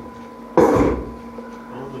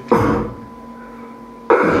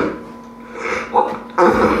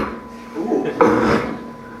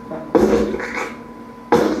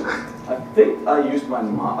 I think I used my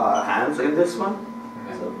hands in this one.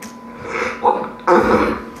 So.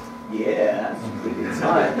 Yeah, that's pretty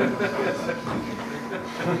tight.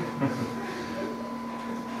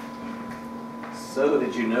 So,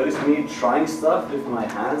 did you notice me trying stuff with my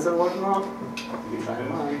hands and whatnot? You try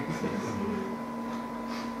mine.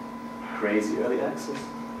 Crazy early access.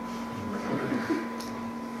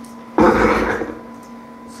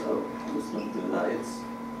 So, let's not do that. It's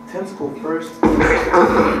tentacle first.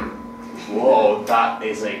 Whoa, that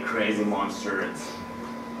is a crazy monster. It's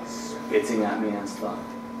spitting at me and stuff.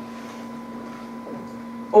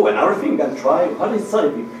 Oh, another thing I can try. How do you decide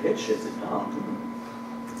if you pitch it down?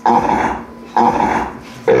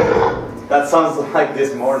 That sounds like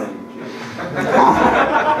this morning.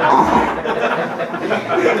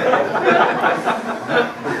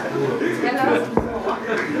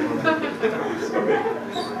 Sorry,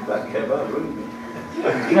 that kebab ruined me.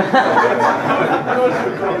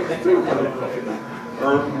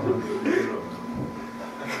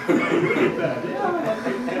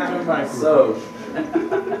 So,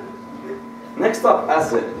 next up,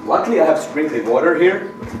 acid. Luckily I have sprinkling water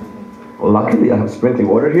here. Luckily I have sprinkling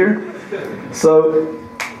water here. So,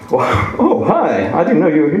 oh hi, I didn't know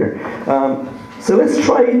you were here. So let's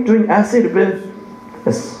try doing acid with,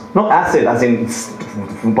 not acid as in,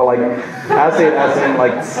 but like acid as in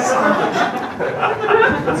like,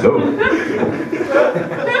 so.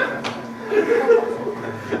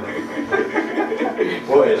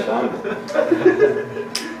 Boy, Sean.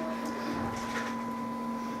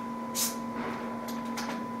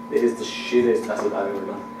 It is the shittiest acid I've ever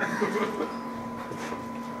done.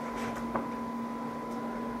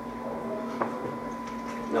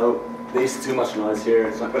 No, there's too much noise here.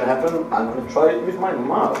 It's not gonna happen. I'm gonna try it with my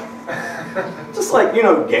mouth. Just like, you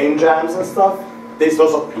know, game jams and stuff. There's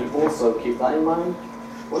lots of people, so keep that in mind.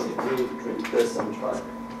 What if we drink this and try?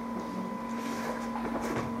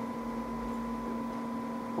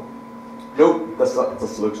 Nope, that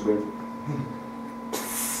just looks weird.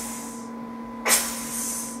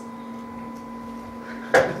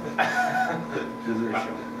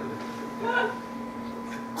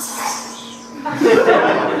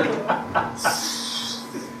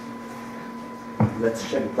 Let's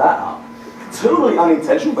check that out. Totally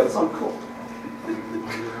unintentional, but it's not cool.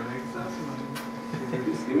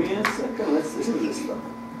 Just give me a second. Let's listen to this stuff.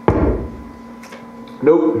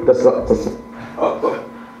 Nope, that's not. Oh,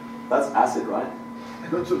 that's acid, right?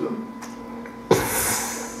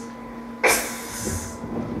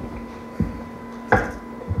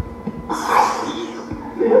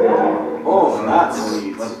 Oh, that's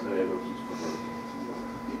neat.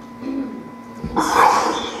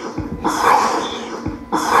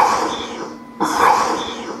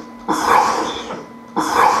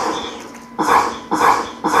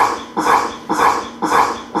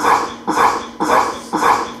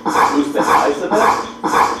 Boost the size of it.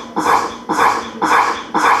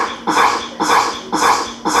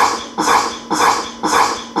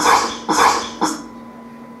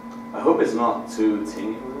 I hope it's not too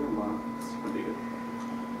tinny, but it's pretty good.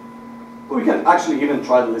 But we can actually even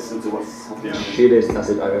try to listen to what's happening. Shittiest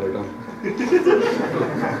acid I've ever done.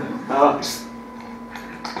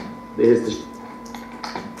 This is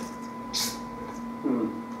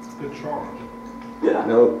Good charge. Yeah,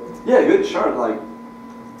 no. Yeah, good shot. Like,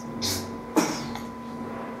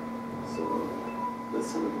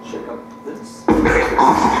 check out this.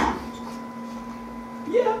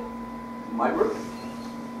 Yeah, might work.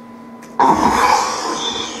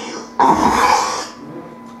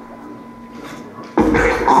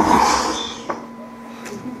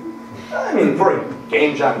 I mean, for a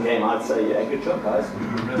game jam game, I'd say, yeah, good job, guys.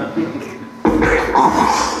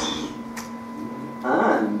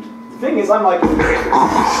 And the thing is, I'm like,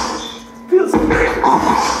 feels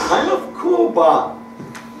kind of cool,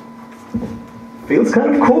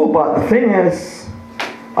 but the thing is,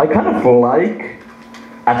 I kind of like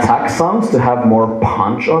attack sounds to have more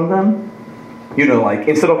punch on them. You know, like,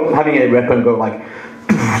 instead of having a weapon go like,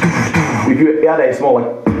 if you add a small,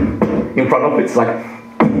 like, in front of it, it's like,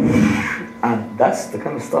 and that's the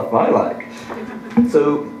kind of stuff I like.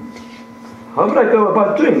 So, how would I go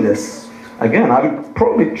about doing this? Again, I would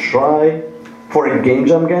probably try for a game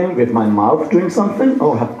jam game with my mouth doing something.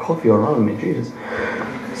 Oh, I have coffee around me, Jesus.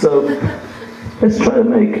 So, let's try to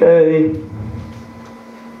make a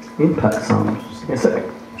impact sound. Just give me a sec.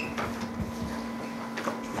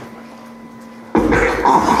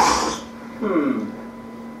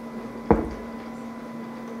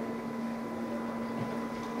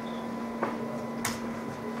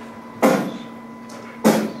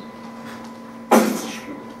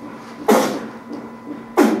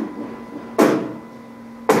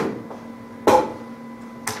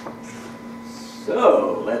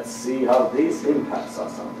 So, let's see how these impacts are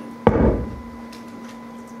sounding.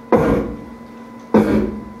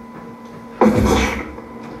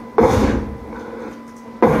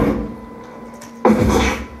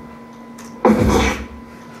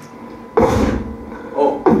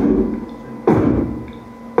 Oh.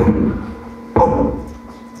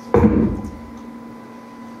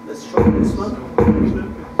 Let's try this one.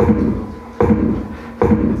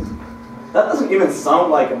 That doesn't even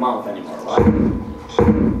sound like a mouth anymore, right?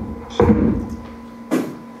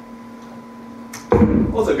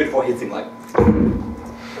 Also good for hitting like,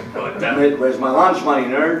 oh damn it, where's my lunch money,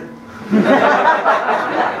 nerd?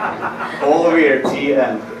 All over here,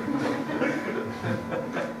 TM.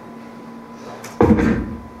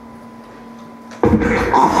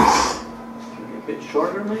 A bit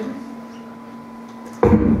shorter maybe?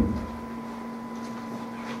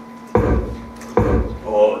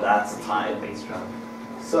 Oh, that's tight. Bass drum.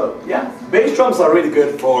 So, yeah, bass drums are really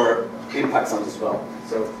good for impact sounds as well.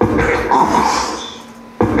 So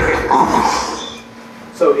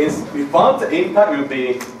we found the impact will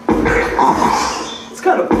be, it's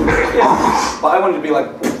kind of, yeah, but I want it to be like,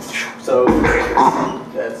 so,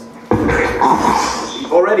 that's,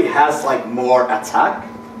 it already has like more attack.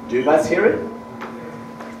 Do you guys hear it?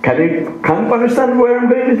 Can you kind of understand where I'm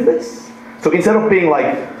going with this? So instead of being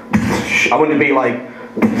like, I want to be like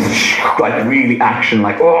really action,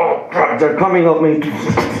 like, oh, they're coming at me.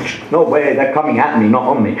 No way, they're coming at me, not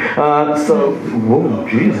on me. So, whoa,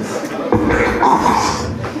 Jesus.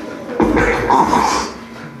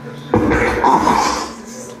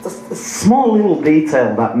 Just a small little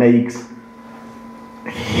detail that makes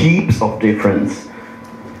heaps of difference.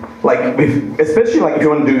 Like, especially like if you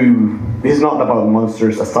want to do, this is not about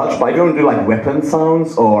monsters as such, but if you want to do like weapon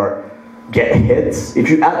sounds or get hits, if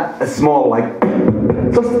you add a small like,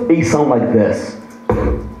 just a sound like this,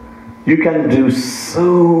 you can do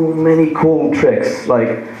so many cool tricks.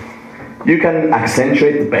 Like, you can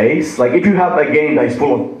accentuate the bass. Like, if you have a game that is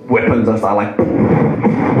full of weapons and stuff, like,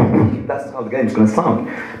 that's how the game is going to sound.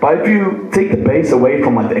 But if you take the bass away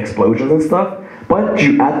from like the explosions and stuff, but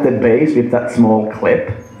you add the bass with that small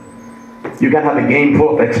clip, you can have a game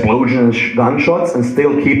full of explosions and gunshots and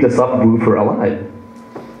still keep the subwoofer alive.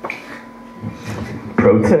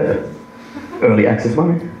 Pro tip. Early access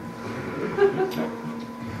money.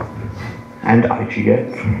 And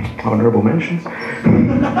IGA, honorable mentions.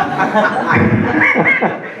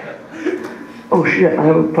 Oh shit, I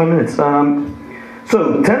have 5 minutes.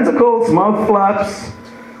 So, tentacles, mouth flaps.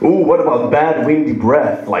 Ooh, what about bad windy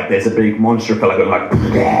breath? Like there's a big monster fella going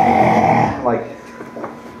like,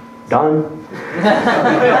 done.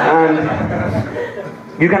 And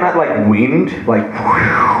you can add like wind, like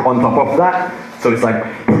on top of that. So it's like,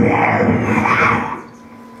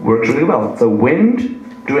 works really well. So wind,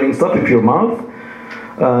 doing stuff with your mouth,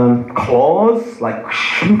 claws, like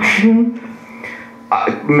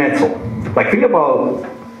metal. Like think about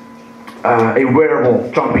a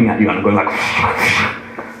werewolf jumping at you and going like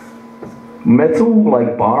metal,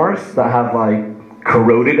 like bars that have like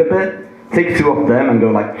corroded a bit. Take 2 of them and go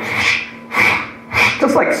like,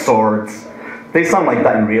 just like swords. They sound like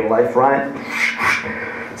that in real life, right?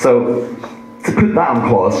 So to put that on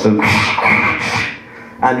claws, so.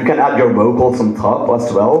 And you can add your vocals on top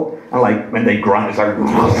as well. And like when they grunt, it's like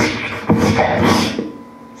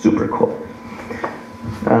super cool.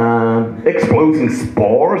 Exploding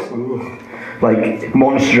spores, like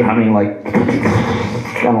monster having like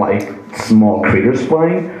kind of like small critters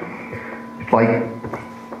flying. Like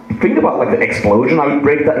think about like the explosion. I would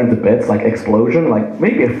break that into bits, like explosion, like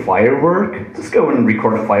maybe a firework. Just go and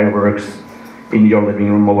record fireworks in your living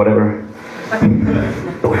room or whatever.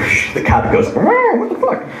 The cat goes, what the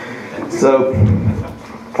fuck? So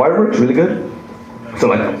fireworks really good. So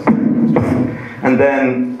like, and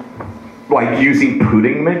then like using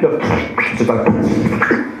pudding makeup, just like,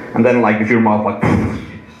 and then like if your mouth like,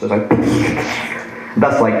 just like,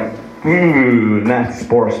 that's like, nasty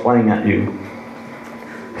spores flying at you.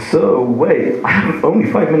 So wait, I have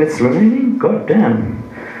only 5 minutes remaining? God damn.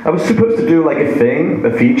 I was supposed to do like a thing,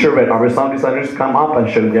 a feature where other sound designers come up and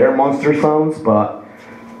show their monster sounds, but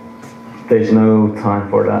there's no time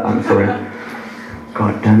for that, I'm sorry.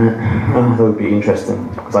 God damn it. Oh, that would be interesting,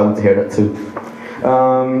 because I want to hear that too.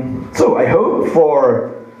 So I hope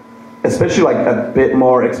for, especially like a bit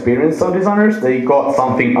more experienced sound designers, they got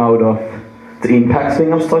something out of the impact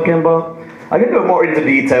thing I was talking about. I can go more into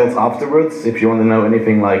details afterwards if you want to know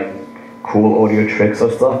anything like cool audio tricks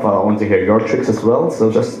or stuff. I want to hear your tricks as well,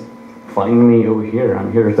 so just find me over here.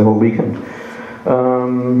 I'm here the whole weekend.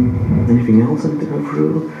 Anything else I need to go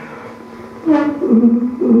through?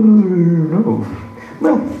 No.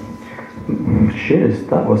 Well, cheers,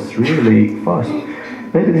 that was really fast.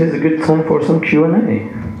 Maybe this is a good time for some Q&A.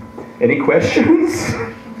 Any questions?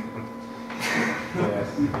 Yes.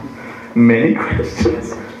 Many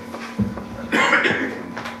questions?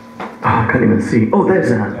 Oh, I can't even see. Oh,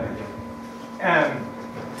 there's a hand.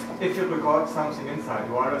 If you record something inside,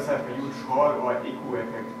 you always have a huge hall or echo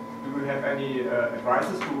effect. Do you have any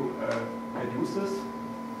advices to reduce this?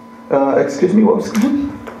 Excuse me, what was that?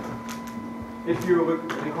 If you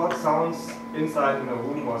record sounds inside in a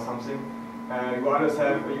room or something, you always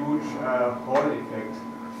have a huge hall effect.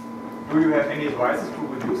 Do you have any advices to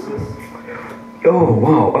reduce this? Oh,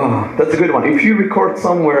 wow, that's a good one. If you record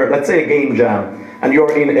somewhere, let's say a game jam, and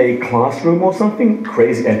you're in a classroom or something,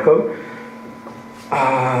 crazy echo,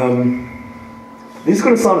 this is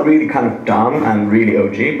going to sound really kind of dumb and really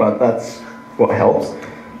OG, but that's what helps.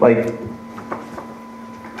 Like,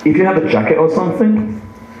 if you have a jacket or something,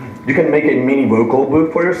 you can make a mini vocal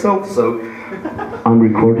booth for yourself, so I'm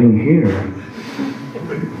recording here.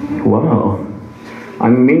 Wow.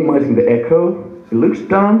 I'm minimizing the echo. It looks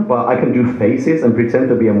dumb, but I can do faces and pretend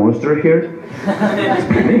to be a monster here.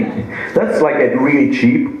 That's like a really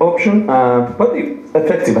cheap option, but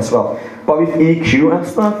effective as well. But with EQ and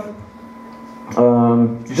stuff,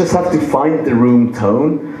 you just have to find the room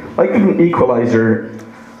tone. Like with an equalizer,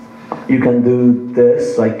 you can do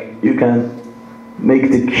this, like you can make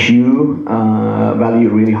the Q value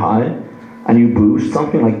really high, and you boost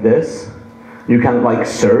something like this. You can like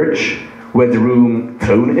search where the room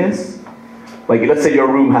tone is. Like let's say your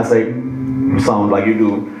room has a sound, like you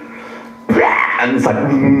do, and it's like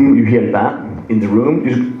you hear that in the room.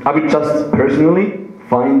 I would just personally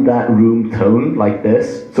find that room tone like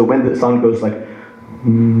this. So when the sound goes like,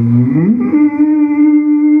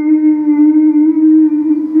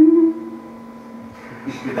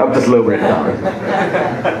 I would just lower it down.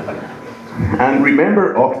 And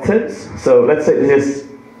remember octaves. So let's say this is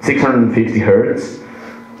 650 hertz.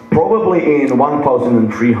 Probably in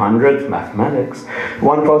 1300, mathematics,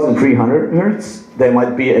 1300 hertz, there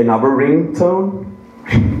might be another ringtone,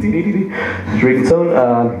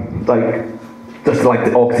 like, just like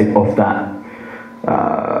the octave of that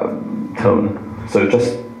tone. So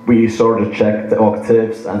just, we sort of check the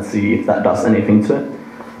octaves and see if that does anything to it.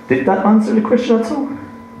 Did that answer the question at all?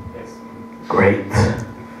 Yes. Great.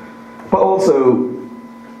 But also,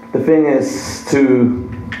 the thing is to,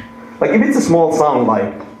 like if it's a small sound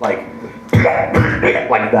like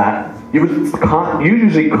that, you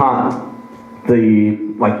usually can't the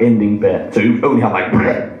like ending bit, so you only have like,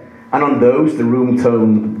 and on those the room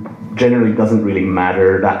tone generally doesn't really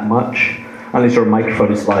matter that much, unless your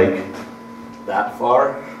microphone is like that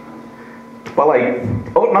far. But like,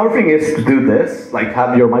 another thing is to do this, like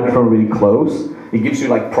have your microphone really close. It gives you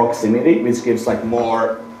like proximity, which gives like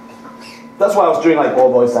more. That's why I was doing like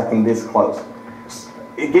all voice acting this close.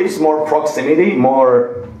 It gives more proximity,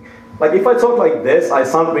 more. Like if I talk like this, I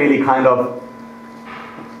sound really kind of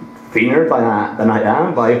thinner than I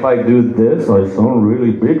am. But if I do this, I sound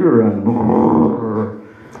really bigger and.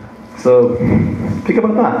 So think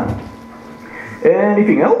about that.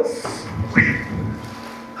 Anything else?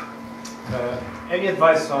 Any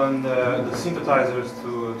advice on the synthesizers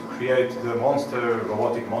to create the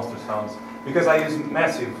robotic monster sounds? Because I use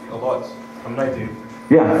Massive a lot from Native.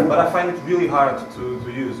 Yeah. But I find it really hard to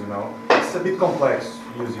use, you know. It's a bit complex.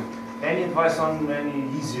 using. Any advice on any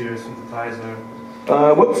easier synthesizer?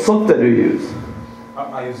 What software do you use?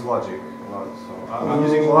 I use Logic a lot, so I'm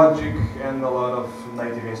using Logic and a lot of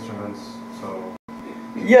native instruments. So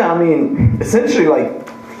Yeah, I mean, essentially, like,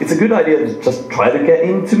 it's a good idea to just try to get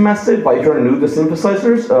into Massive, but if you're new to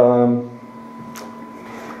synthesizers,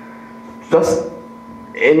 just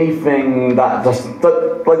anything that just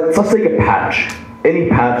take a patch, any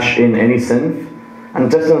patch in any synth, and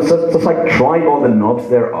just like try all the knobs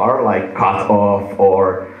there are, like cut off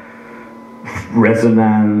or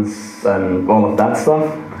resonance and all of that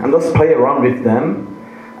stuff, and just play around with them.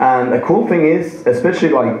 And the cool thing is, especially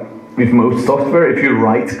like with most software, if you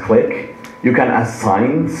right click, you can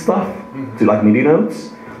assign stuff to like MIDI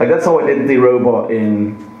notes. Like that's how I did the robot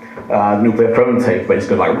in Nuclear Throne tape,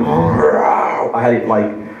 basically like I had it like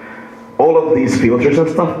all of these filters and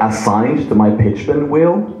stuff assigned to my pitch bend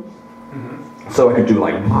wheel. So I could do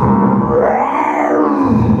like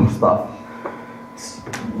stuff. It's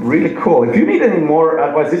really cool. If you need any more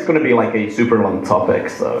advice, it's going to be like a super long topic.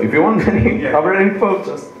 So if you want any other info,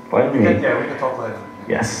 just find me. yeah, we can talk later.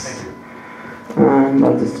 Yes. Thank you. And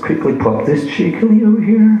I'll just quickly pop this cheekily over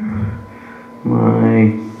here.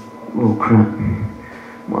 Oh crap.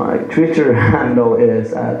 My Twitter handle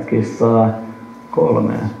is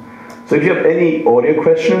 @kissa3. So if you have any audio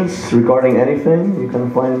questions regarding anything, you can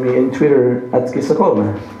find me in Twitter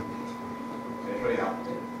 @kissa3.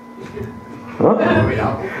 Huh?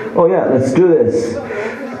 Oh yeah, let's do this.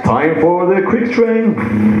 Time for the quick train.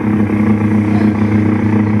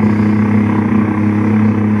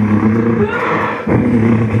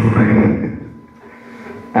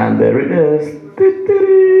 And there it is.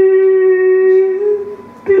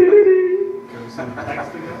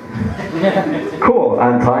 Cool,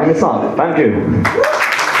 and time is up. Thank you.